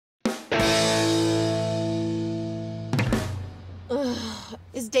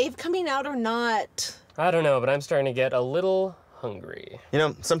Dave coming out or not? I don't know, but I'm starting to get a little hungry. You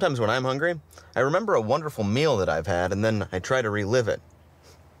know, sometimes when I'm hungry, I remember a wonderful meal that I've had, and then I try to relive it.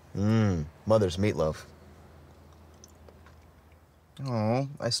 Mother's meatloaf. Oh,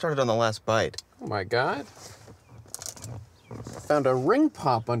 I started on the last bite. Oh my God. Found a ring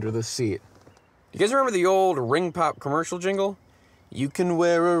pop under the seat. You guys remember the old ring pop commercial jingle? You can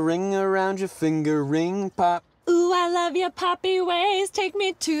wear a ring around your finger, ring pop. Ooh, I love your poppy ways. Take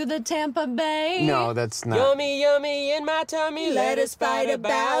me to the Tampa Bay. No, that's not. Yummy, yummy in my tummy. Let us fight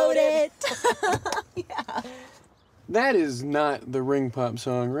about it. Yeah. That is not the ring pop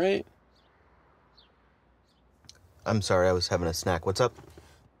song, right? I'm sorry, I was having a snack. What's up?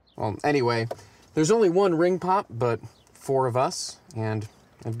 Well, anyway, there's only one ring pop, but 4 of us, and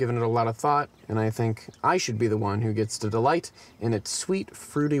I've given it a lot of thought, and I think I should be the one who gets to delight in its sweet,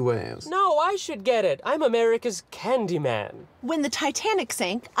 fruity ways. No, I should get it. I'm America's candy man. When the Titanic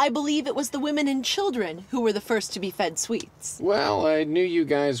sank, I believe it was the women and children who were the first to be fed sweets. Well, I knew you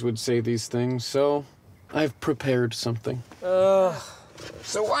guys would say these things, so I've prepared something.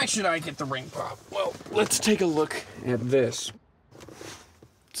 So why should I get the ring pop? Well, let's take a look at this.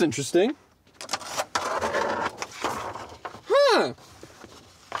 It's interesting. Huh.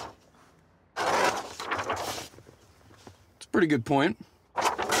 It's a pretty good point.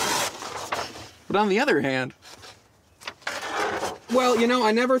 But on the other hand, well, you know,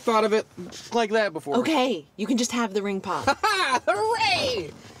 I never thought of it like that before. Okay, you can just have the ring pop. Ha!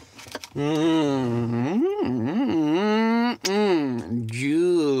 Hooray!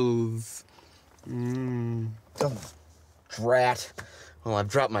 Juice. Oh, drat. Well, I've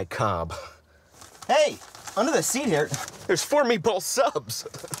dropped my cob. Hey, under the seat here, there's 4 meatball subs.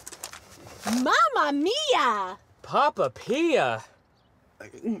 Mamma mia! Papa Pia.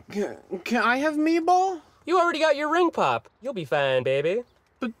 Can I have meatball? You already got your ring pop. You'll be fine, baby.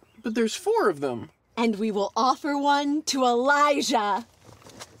 But there's 4 of them. And we will offer one to Elijah.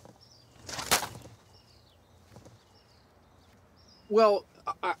 Well,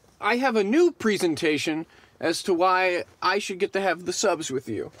 I have a new presentation as to why I should get to have the subs with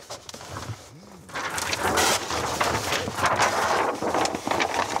you.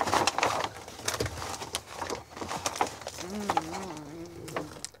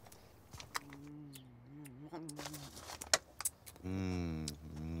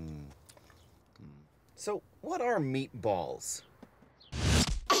 So, what are meatballs?